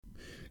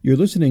You're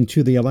listening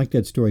to the I Like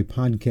That Story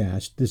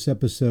podcast. This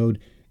episode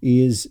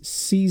is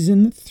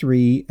Season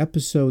 3,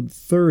 Episode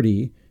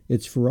 30.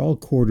 It's for all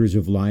quarters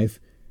of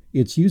life.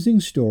 It's using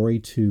story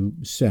to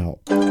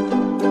sell.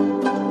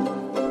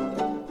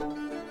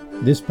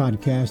 This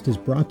podcast is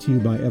brought to you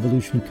by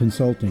Evolution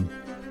Consulting,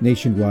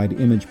 nationwide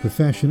image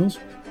professionals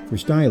for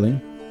styling,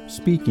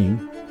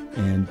 speaking,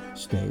 and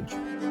stage.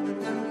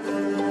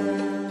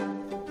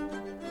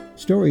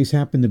 Stories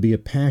happen to be a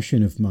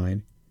passion of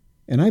mine,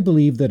 and I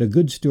believe that a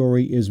good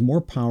story is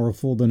more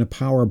powerful than a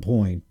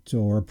PowerPoint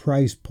or a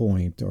price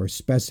point or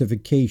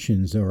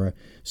specifications or a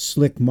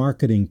slick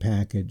marketing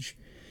package.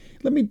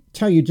 Let me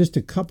tell you just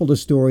a couple of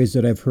stories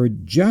that I've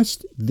heard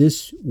just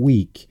this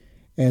week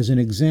as an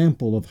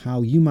example of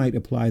how you might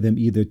apply them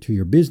either to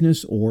your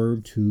business or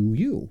to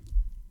you.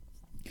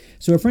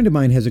 So a friend of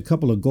mine has a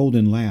couple of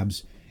golden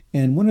labs,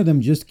 and one of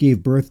them just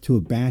gave birth to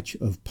a batch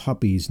of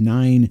puppies,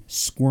 9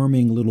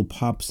 squirming little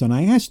pups. And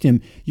I asked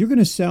him, "You're going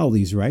to sell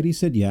these, right?" He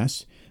said,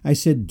 "Yes." I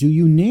said, "Do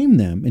you name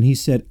them?" And he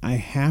said, "I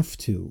have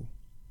to."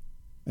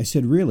 I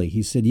said, "Really?"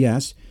 He said,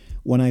 "Yes.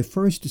 When I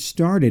first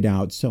started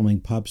out selling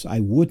pups, I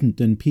wouldn't,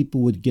 and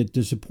people would get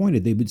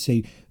disappointed. They would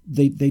say,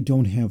 they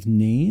don't have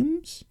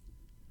names?"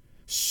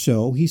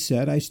 So, he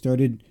said, I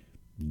started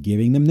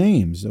giving them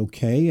names.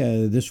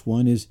 Okay, this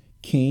one is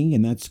King,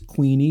 and that's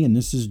Queenie, and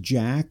this is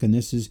Jack, and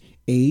this is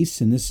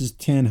Ace, and this is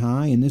 10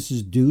 High, and this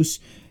is Deuce.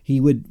 He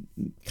would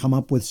come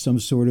up with some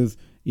sort of,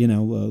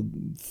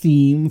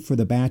 theme for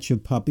the batch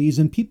of puppies,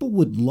 and people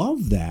would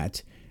love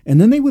that.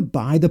 And then they would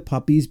buy the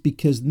puppies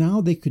because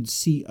now they could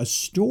see a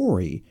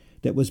story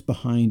that was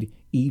behind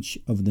each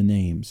of the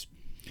names.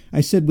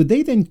 I said, "Would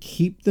they then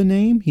keep the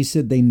name?" He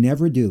said, "They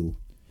never do,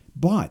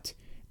 but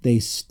they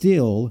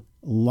still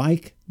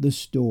like the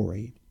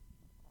story."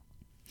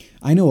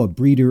 I know a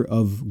breeder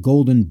of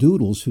golden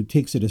doodles who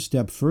takes it a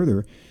step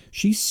further.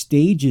 She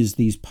stages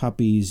these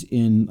puppies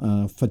in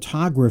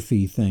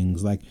photography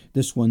things, like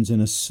this one's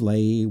in a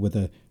sleigh with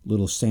a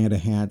little Santa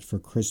hat for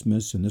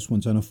Christmas, and this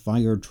one's on a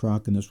fire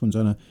truck, and this one's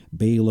on a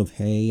bale of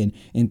hay.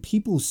 And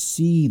people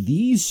see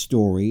these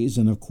stories,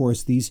 and of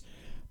course these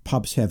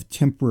pups have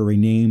temporary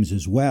names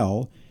as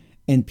well,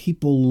 and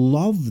people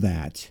love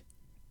that,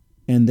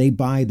 and they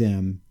buy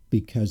them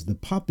because the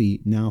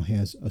puppy now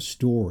has a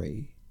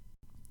story.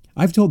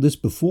 I've told this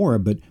before,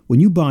 but when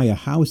you buy a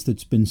house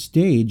that's been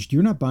staged,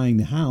 you're not buying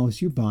the house,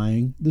 you're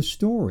buying the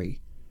story.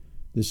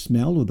 The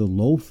smell of the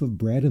loaf of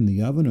bread in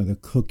the oven or the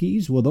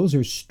cookies, well, those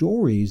are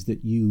stories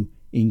that you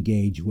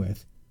engage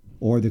with.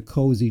 Or the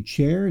cozy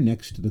chair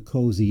next to the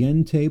cozy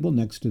end table,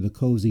 next to the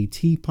cozy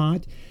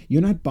teapot.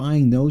 You're not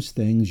buying those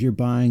things, you're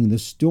buying the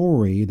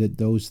story that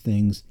those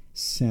things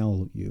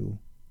sell you.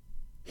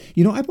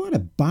 I bought a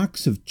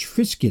box of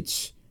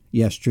Triscuits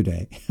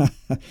yesterday.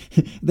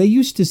 They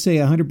used to say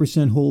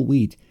 100% whole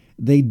wheat.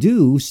 They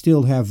do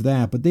still have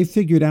that, but they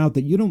figured out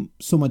that you don't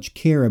so much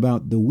care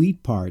about the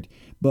wheat part,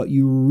 but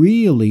you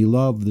really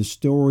love the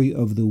story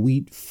of the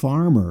wheat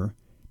farmer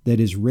that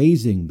is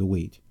raising the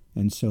wheat.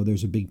 And so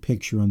there's a big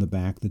picture on the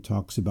back that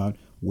talks about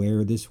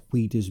where this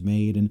wheat is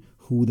made and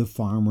who the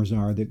farmers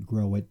are that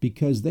grow it,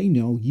 because they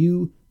know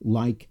you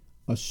like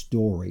a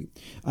story.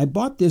 I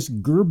bought this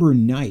Gerber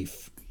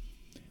knife.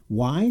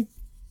 Why?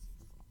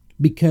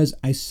 Because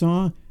I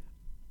saw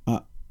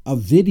a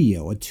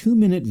video, a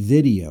 2-minute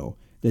video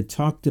that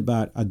talked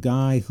about a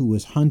guy who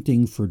was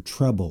hunting for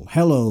trouble.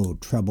 Hello,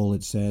 trouble,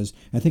 it says.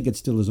 I think it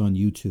still is on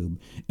YouTube.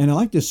 And I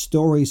like the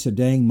story so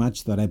dang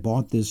much that I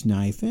bought this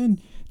knife. And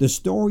the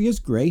story is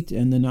great,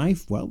 and the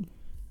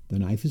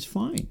knife is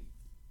fine.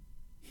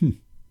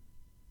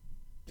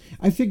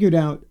 I figured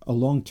out a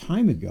long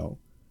time ago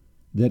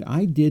that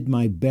I did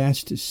my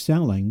best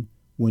selling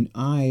when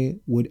I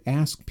would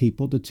ask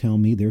people to tell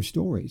me their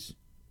stories.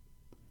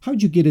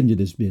 How'd you get into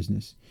this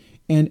business?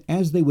 And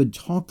as they would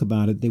talk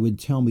about it, they would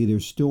tell me their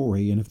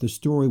story. And if the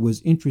story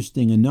was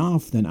interesting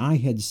enough, then I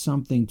had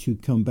something to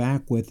come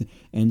back with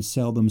and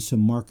sell them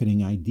some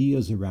marketing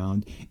ideas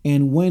around.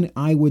 And when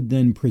I would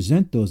then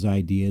present those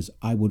ideas,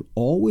 I would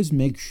always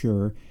make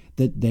sure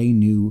that they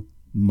knew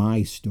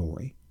my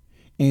story.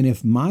 And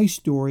if my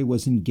story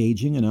was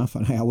engaging enough,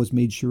 and I always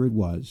made sure it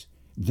was,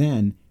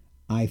 then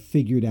I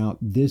figured out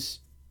this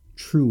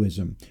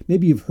truism.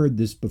 Maybe you've heard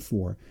this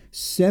before.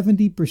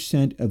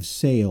 70% of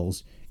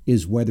sales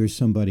is whether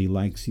somebody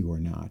likes you or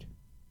not.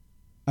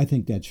 I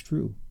think that's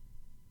true.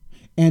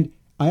 And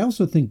I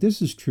also think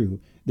this is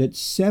true, that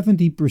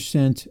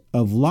 70%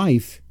 of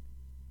life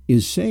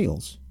is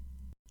sales.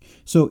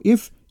 So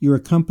if you're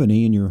a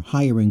company and you're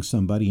hiring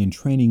somebody and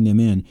training them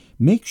in,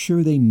 make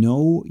sure they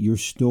know your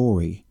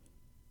story.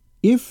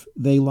 If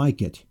they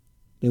like it,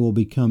 they will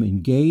become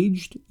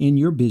engaged in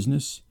your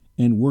business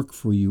and work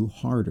for you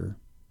harder.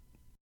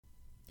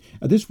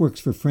 This works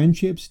for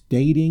friendships,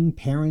 dating,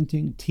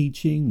 parenting,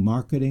 teaching,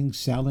 marketing,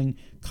 selling,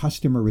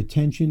 customer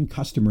retention,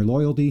 customer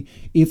loyalty.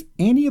 If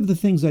any of the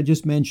things I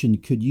just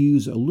mentioned could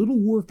use a little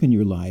work in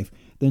your life,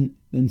 then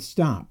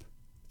stop,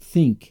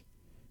 think,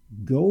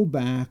 go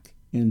back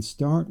and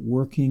start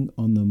working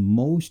on the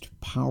most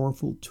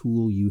powerful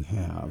tool you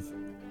have.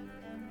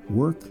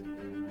 Work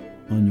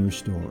on your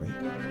story.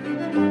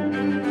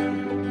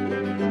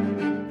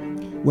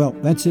 Well,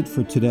 that's it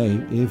for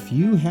today. If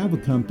you have a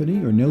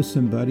company or know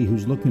somebody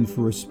who's looking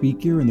for a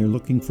speaker and they're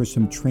looking for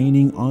some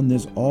training on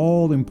this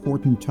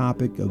all-important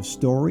topic of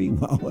story,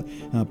 well,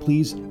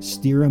 please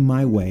steer them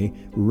my way.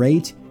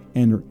 Rate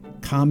and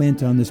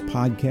comment on this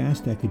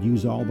podcast. I could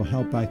use all the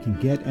help I can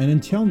get. And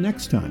until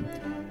next time,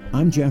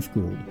 I'm Jeff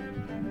Gould.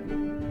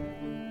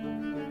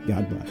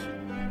 God bless.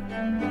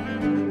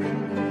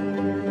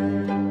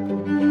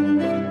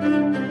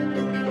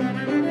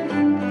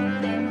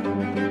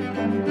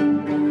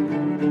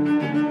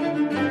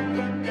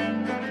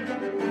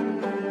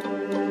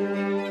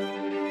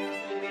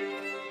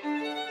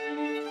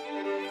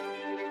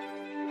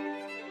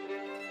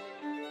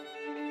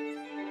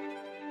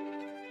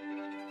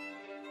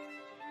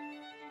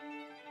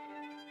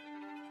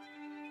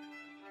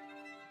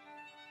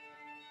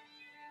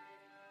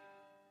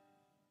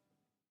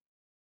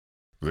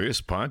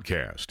 This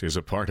podcast is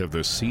a part of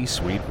the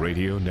C-Suite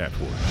Radio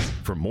Network.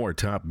 For more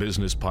top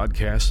business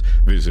podcasts,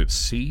 visit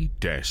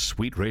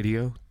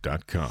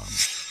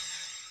c-suiteradio.com.